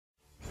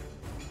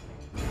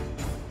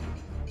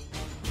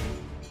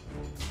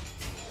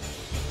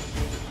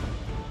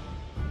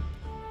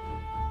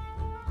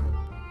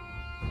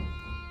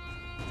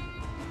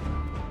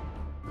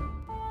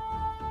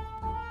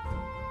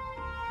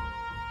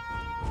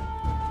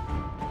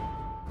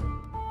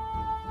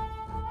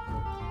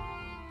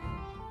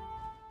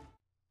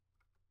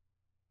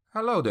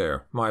Hello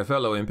there, my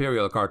fellow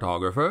Imperial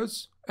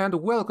cartographers, and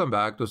welcome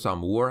back to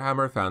some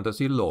Warhammer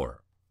fantasy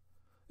lore.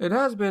 It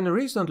has been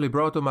recently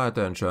brought to my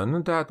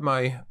attention that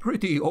my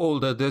pretty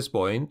old at this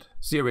point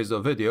series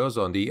of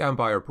videos on the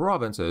Empire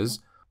provinces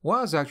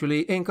was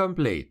actually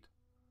incomplete.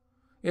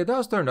 It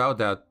does turn out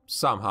that,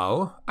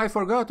 somehow, I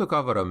forgot to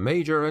cover a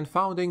major and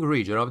founding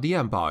region of the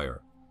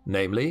Empire,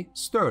 namely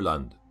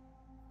Stirland.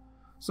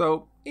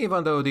 So,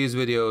 even though these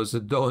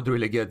videos don't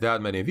really get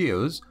that many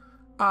views,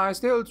 I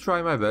still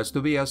try my best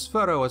to be as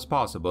thorough as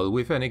possible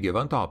with any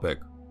given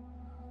topic.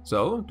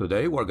 So,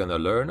 today we're gonna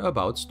learn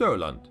about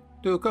Stirland,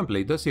 to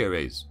complete the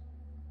series.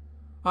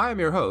 I am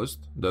your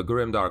host, the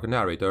Grimdark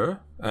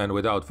Narrator, and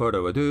without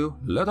further ado,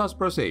 let us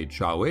proceed,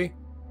 shall we?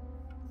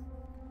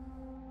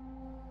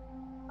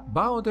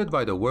 Bounded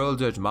by the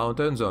World's Edge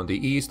Mountains on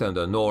the east and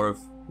the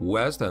north,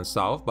 west and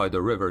south by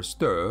the rivers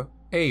Styr,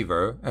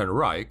 Aver, and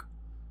Reich,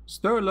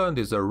 Stirland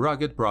is a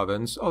rugged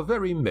province of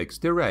very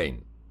mixed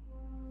terrain.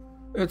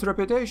 Its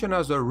reputation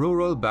as a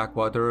rural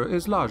backwater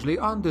is largely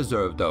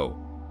undeserved though,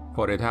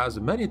 for it has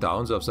many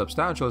towns of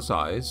substantial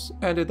size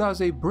and it does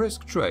a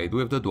brisk trade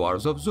with the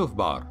dwarves of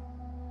Zufbar.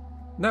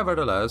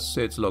 Nevertheless,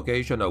 its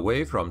location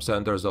away from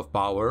centers of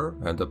power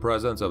and the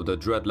presence of the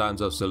dreadlands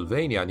of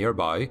Sylvania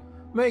nearby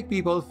make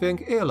people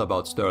think ill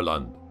about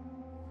Stirland.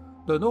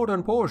 The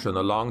northern portion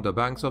along the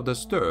banks of the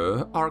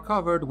Styr are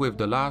covered with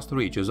the last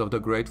reaches of the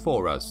Great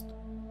Forest.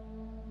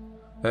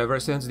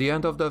 Ever since the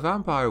end of the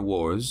Vampire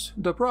Wars,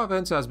 the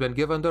province has been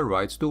given the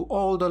rights to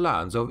all the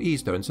lands of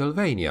eastern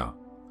Sylvania.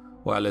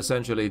 While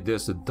essentially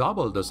this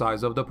doubled the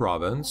size of the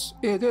province,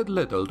 it did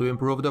little to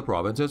improve the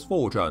province's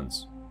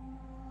fortunes.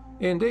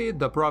 Indeed,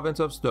 the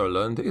province of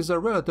Stirland is a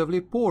relatively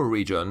poor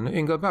region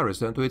in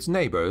comparison to its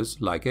neighbors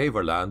like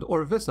Averland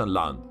or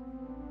Wissenland.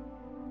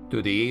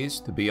 To the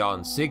east,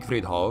 beyond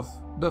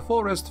Siegfriedhof, the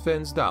forest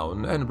thins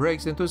down and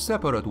breaks into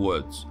separate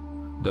woods,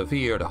 the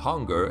feared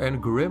Hunger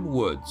and Grim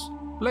Woods,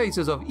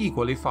 places of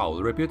equally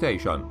foul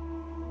reputation.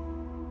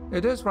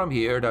 It is from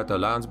here that the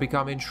lands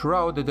become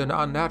enshrouded in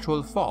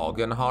unnatural fog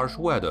and harsh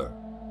weather.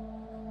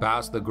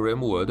 Past the Grim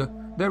Wood,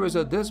 there is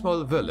a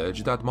dismal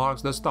village that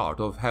marks the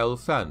start of Hel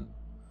Fen,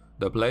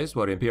 the place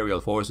where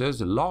Imperial forces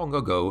long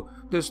ago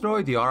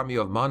destroyed the army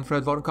of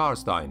Manfred von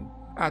Karstein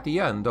at the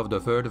end of the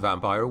Third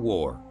Vampire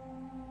War.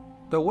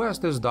 The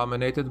west is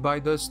dominated by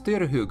the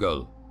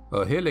Stirhugel,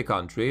 a hilly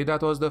country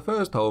that was the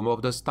first home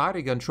of the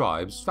Styrigan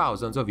tribes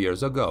thousands of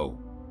years ago.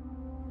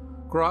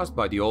 Crossed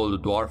by the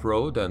Old Dwarf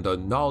Road and the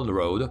Nuln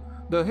Road,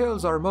 the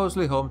hills are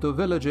mostly home to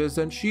villages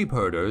and sheep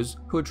herders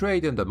who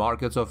trade in the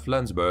markets of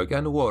Flensburg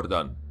and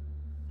Worden.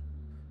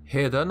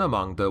 Hidden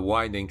among the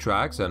winding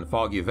tracks and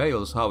foggy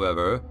vales,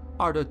 however,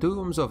 are the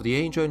tombs of the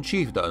ancient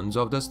chieftains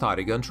of the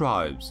Styrigan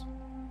tribes.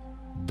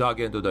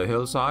 Dug into the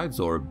hillsides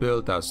or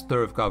built as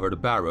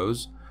turf-covered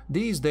barrows,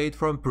 these date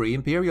from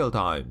pre-imperial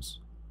times.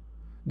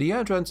 The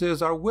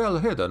entrances are well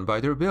hidden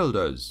by their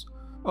builders,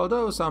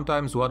 although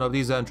sometimes one of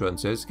these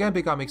entrances can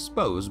become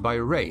exposed by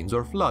rains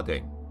or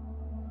flooding.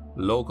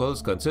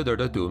 Locals consider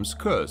the tombs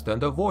cursed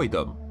and avoid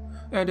them,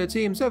 and it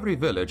seems every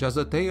village has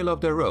a tale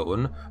of their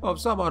own of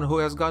someone who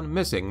has gone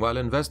missing while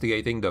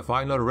investigating the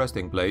final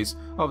resting place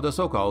of the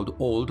so-called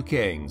Old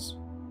Kings.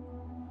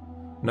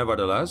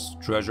 Nevertheless,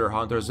 treasure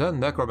hunters and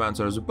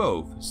necromancers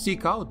both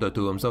seek out the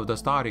tombs of the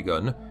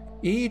Styrigan,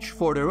 each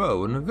for their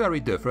own very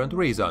different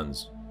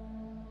reasons.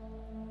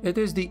 It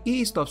is the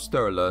east of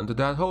Stirland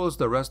that holds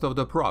the rest of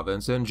the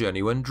province in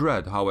genuine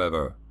dread,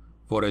 however,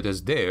 for it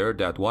is there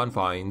that one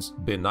finds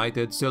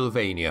benighted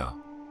Sylvania.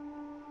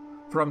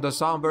 From the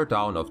somber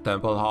town of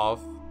Tempelhof,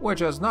 which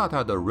has not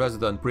had a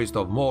resident priest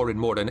of in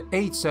more than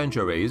 8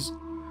 centuries,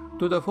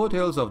 to the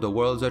foothills of the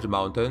World's Edge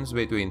Mountains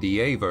between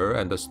the Aver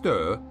and the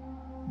Styr,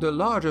 the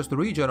largest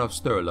region of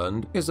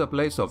Stirland is a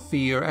place of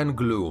fear and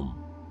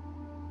gloom.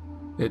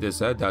 It is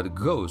said that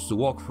ghosts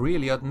walk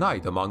freely at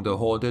night among the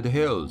haunted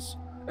hills,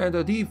 and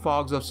the deep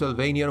fogs of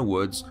Sylvanian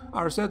woods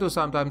are said to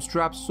sometimes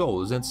trap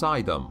souls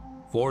inside them,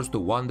 forced to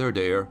wander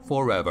there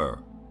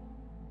forever.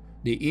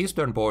 The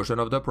eastern portion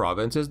of the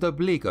province is the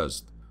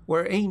bleakest,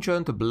 where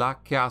ancient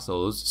black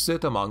castles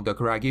sit among the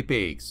craggy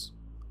peaks.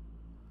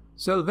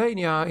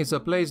 Sylvania is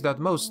a place that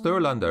most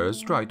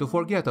Stirlanders try to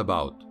forget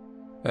about,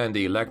 and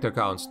the Elector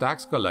Count's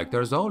tax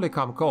collectors only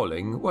come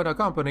calling when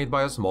accompanied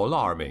by a small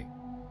army.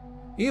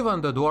 Even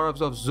the dwarves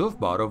of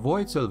Zufbar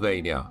avoid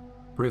Sylvania,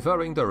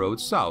 preferring the road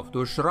south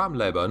to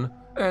Schramleben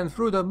and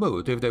through the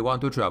Moot if they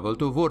want to travel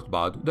to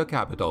Wurtbad, the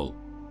capital.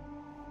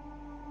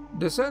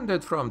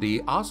 Descended from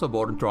the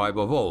Asseborn tribe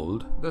of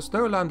old, the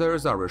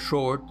Stirlanders are a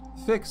short,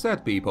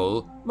 thick-set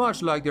people,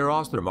 much like their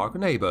Ostermark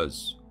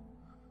neighbors.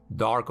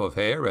 Dark of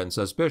hair and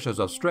suspicious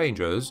of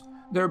strangers,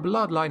 their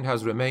bloodline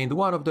has remained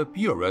one of the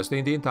purest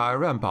in the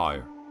entire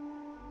empire.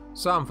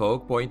 Some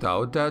folk point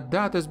out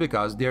that is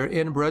because they're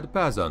inbred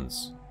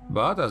peasants,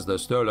 but as the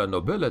Stirland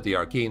nobility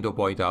are keen to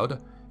point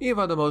out,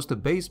 even the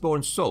most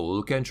base-born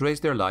soul can trace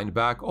their line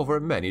back over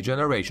many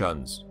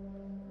generations.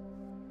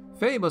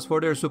 Famous for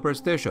their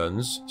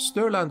superstitions,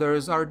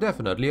 Stirlanders are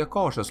definitely a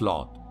cautious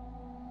lot.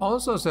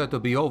 Also said to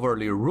be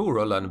overly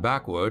rural and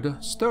backward,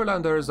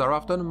 Stirlanders are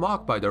often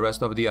mocked by the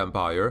rest of the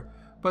Empire,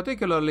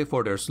 particularly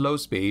for their slow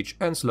speech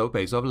and slow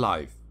pace of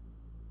life.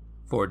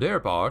 For their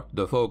part,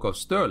 the folk of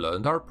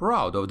Stirland are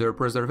proud of their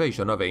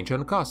preservation of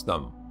ancient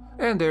custom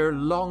and their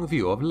long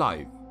view of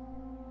life.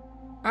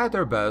 At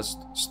their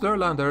best,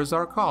 Stirlanders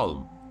are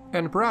calm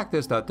and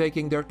practiced at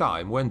taking their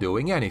time when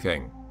doing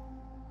anything.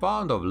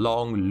 Fond of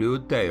long,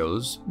 lewd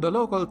tales, the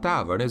local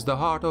tavern is the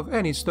heart of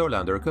any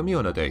Stirlander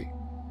community.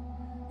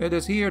 It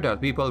is here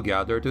that people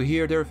gather to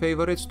hear their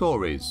favorite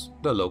stories,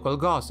 the local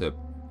gossip,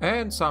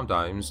 and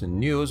sometimes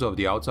news of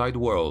the outside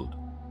world.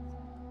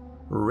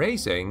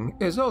 Racing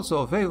is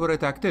also a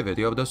favorite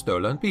activity of the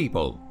Stirland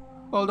people,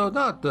 although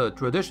not the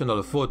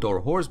traditional foot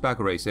or horseback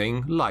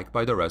racing liked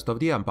by the rest of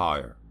the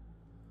Empire.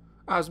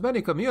 As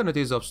many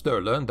communities of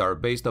Stirland are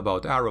based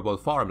about arable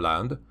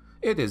farmland,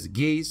 it is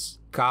geese,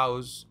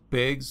 cows,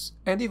 pigs,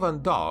 and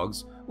even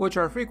dogs which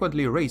are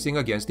frequently racing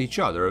against each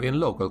other in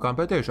local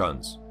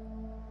competitions.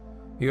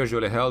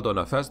 Usually held on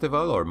a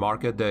festival or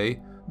market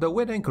day, the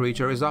winning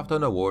creature is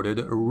often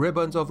awarded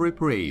ribbons of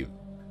reprieve,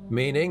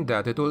 meaning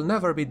that it will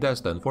never be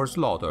destined for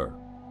slaughter.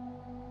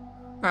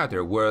 At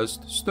their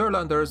worst,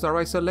 Stirlanders are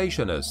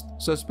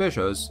isolationist,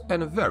 suspicious,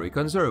 and very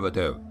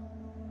conservative.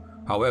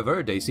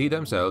 However, they see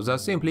themselves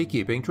as simply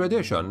keeping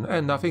tradition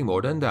and nothing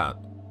more than that.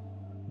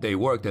 They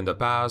worked in the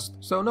past,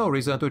 so no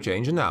reason to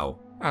change now,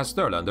 as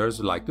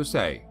Stirlanders like to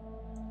say.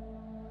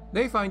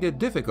 They find it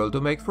difficult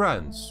to make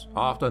friends,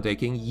 often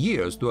taking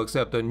years to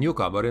accept a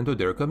newcomer into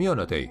their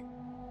community.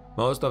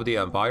 Most of the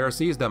Empire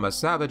sees them as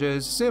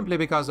savages simply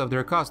because of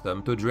their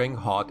custom to drink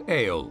hot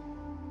ale.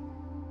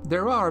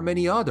 There are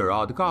many other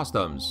odd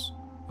customs.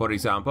 For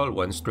example,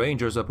 when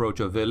strangers approach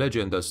a village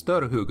in the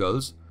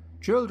Stirhugels,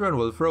 children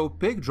will throw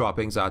pig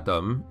droppings at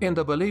them in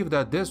the belief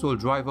that this will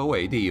drive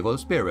away the evil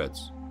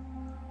spirits.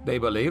 They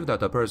believe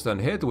that a person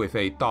hit with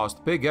a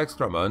tossed pig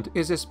excrement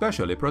is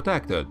especially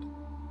protected.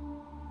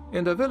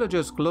 In the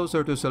villages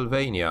closer to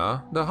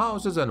Sylvania, the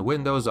houses and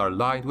windows are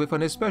lined with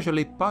an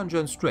especially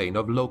pungent strain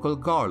of local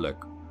garlic,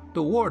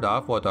 to ward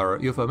off what are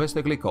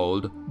euphemistically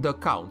called the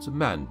Count's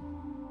men.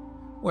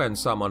 When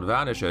someone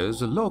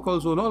vanishes,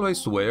 locals will always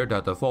swear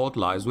that the fault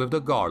lies with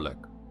the garlic.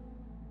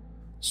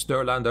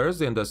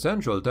 Stirlanders in the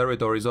central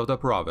territories of the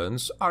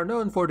province are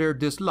known for their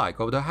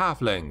dislike of the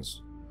halflings,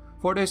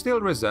 for they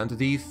still resent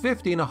the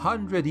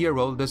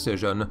 1500-year-old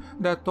decision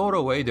that tore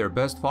away their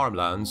best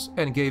farmlands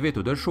and gave it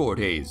to the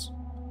shorties.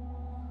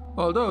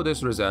 Although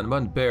this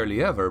resentment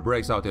barely ever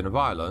breaks out in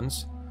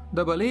violence,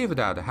 the belief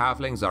that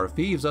halflings are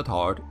thieves at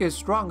heart is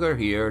stronger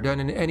here than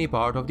in any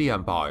part of the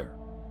Empire.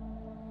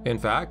 In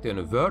fact,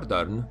 in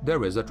Verdun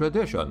there is a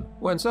tradition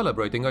when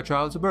celebrating a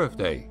child's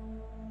birthday.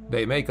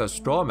 They make a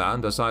straw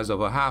man the size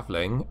of a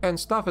halfling and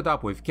stuff it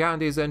up with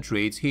candies and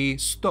treats he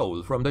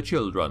stole from the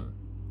children.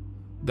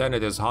 Then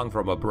it is hung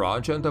from a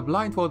branch and the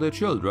blindfolded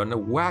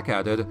children whack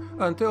at it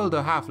until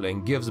the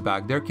halfling gives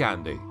back their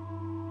candy.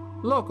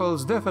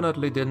 Locals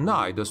definitely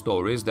deny the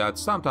stories that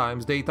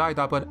sometimes they tied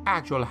up an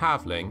actual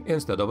halfling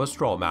instead of a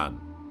straw man.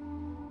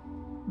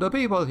 The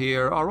people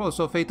here are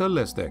also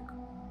fatalistic,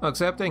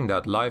 accepting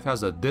that life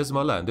has a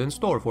dismal end in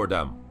store for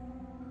them.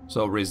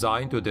 So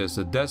resigned to this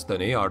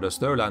destiny are the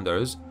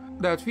Stirlanders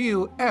that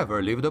few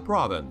ever leave the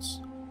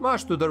province,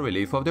 much to the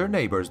relief of their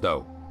neighbors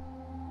though.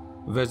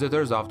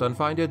 Visitors often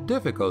find it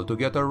difficult to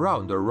get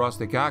around the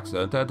rustic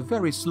accent and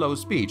very slow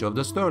speech of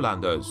the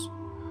Stirlanders,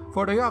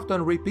 for they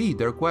often repeat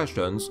their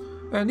questions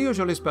and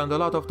usually spend a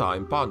lot of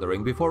time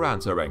pondering before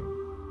answering.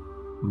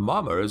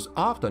 Mummers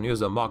often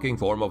use a mocking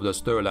form of the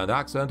Stirland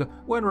accent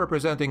when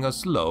representing a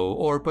slow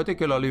or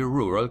particularly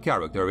rural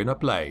character in a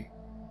play.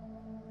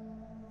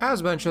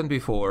 As mentioned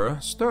before,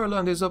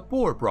 Stirland is a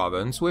poor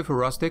province with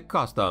rustic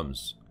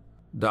customs.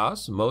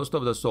 Thus, most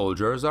of the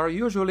soldiers are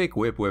usually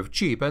equipped with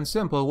cheap and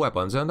simple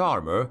weapons and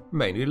armor,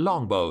 mainly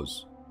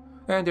longbows.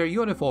 And their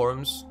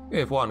uniforms,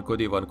 if one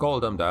could even call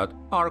them that,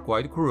 are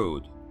quite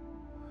crude.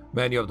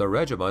 Many of the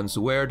regiments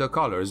wear the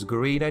colors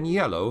green and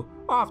yellow,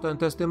 often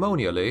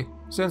testimonially,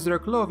 since their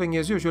clothing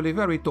is usually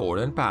very torn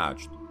and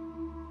patched.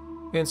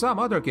 In some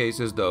other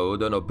cases though,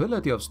 the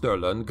nobility of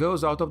Stirland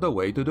goes out of the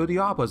way to do the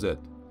opposite,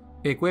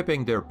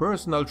 equipping their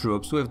personal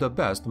troops with the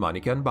best money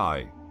can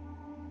buy.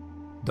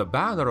 The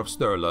banner of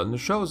Stirland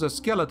shows a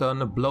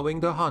skeleton blowing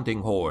the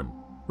hunting horn,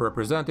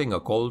 representing a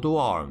call to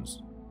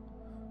arms.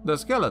 The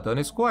skeleton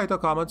is quite a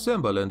common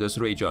symbol in this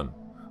region,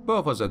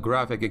 both as a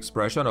graphic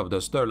expression of the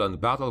Stirland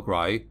battle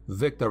cry,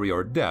 victory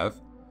or death,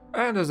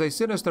 and as a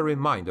sinister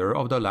reminder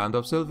of the land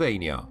of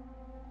Sylvania.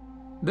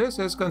 This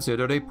is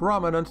considered a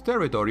prominent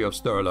territory of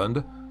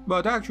Stirland,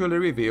 but actually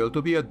revealed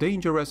to be a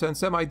dangerous and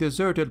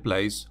semi-deserted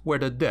place where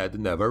the dead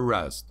never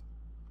rest.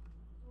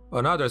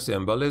 Another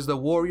symbol is the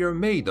warrior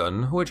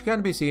maiden, which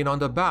can be seen on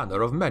the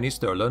banner of many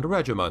Stirland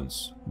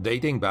regiments,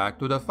 dating back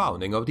to the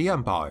founding of the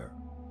Empire.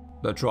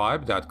 The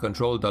tribe that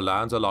controlled the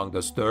lands along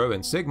the Stir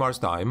in Sigmar's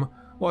time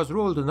was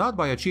ruled not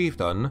by a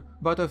chieftain,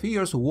 but a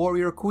fierce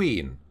warrior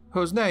queen,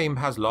 whose name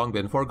has long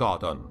been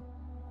forgotten.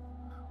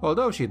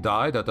 Although she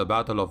died at the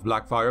Battle of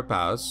Blackfire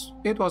Pass,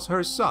 it was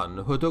her son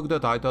who took the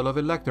title of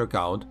Elector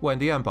Count when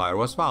the empire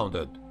was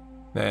founded.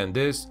 And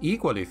this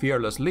equally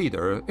fearless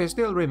leader is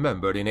still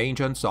remembered in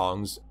ancient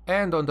songs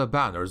and on the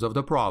banners of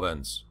the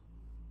province.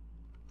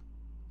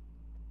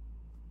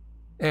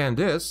 And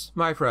this,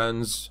 my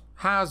friends,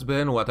 has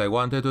been what I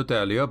wanted to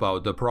tell you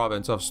about the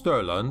province of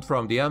Stirland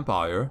from the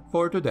Empire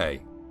for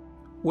today.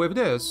 With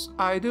this,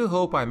 I do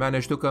hope I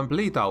managed to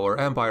complete our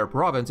Empire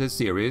Provinces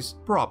series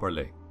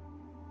properly.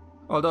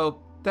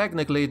 Although,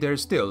 technically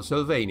there's still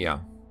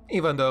Sylvania,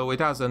 even though it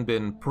hasn't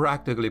been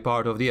practically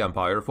part of the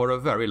Empire for a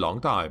very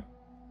long time.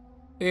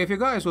 If you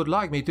guys would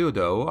like me to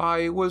though,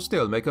 I will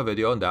still make a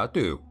video on that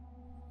too.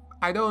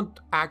 I don't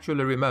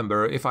actually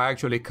remember if I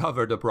actually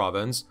covered the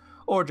province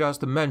or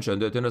just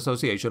mentioned it in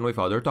association with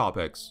other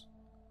topics.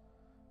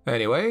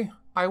 Anyway,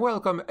 I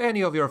welcome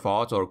any of your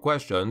thoughts or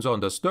questions on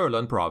the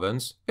Stirland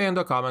province in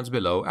the comments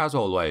below as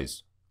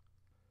always.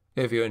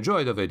 If you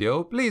enjoyed the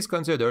video, please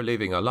consider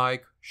leaving a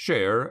like,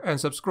 share, and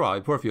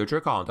subscribe for future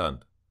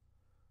content.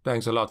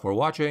 Thanks a lot for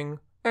watching,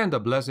 and the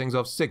blessings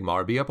of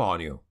Sigmar be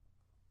upon you.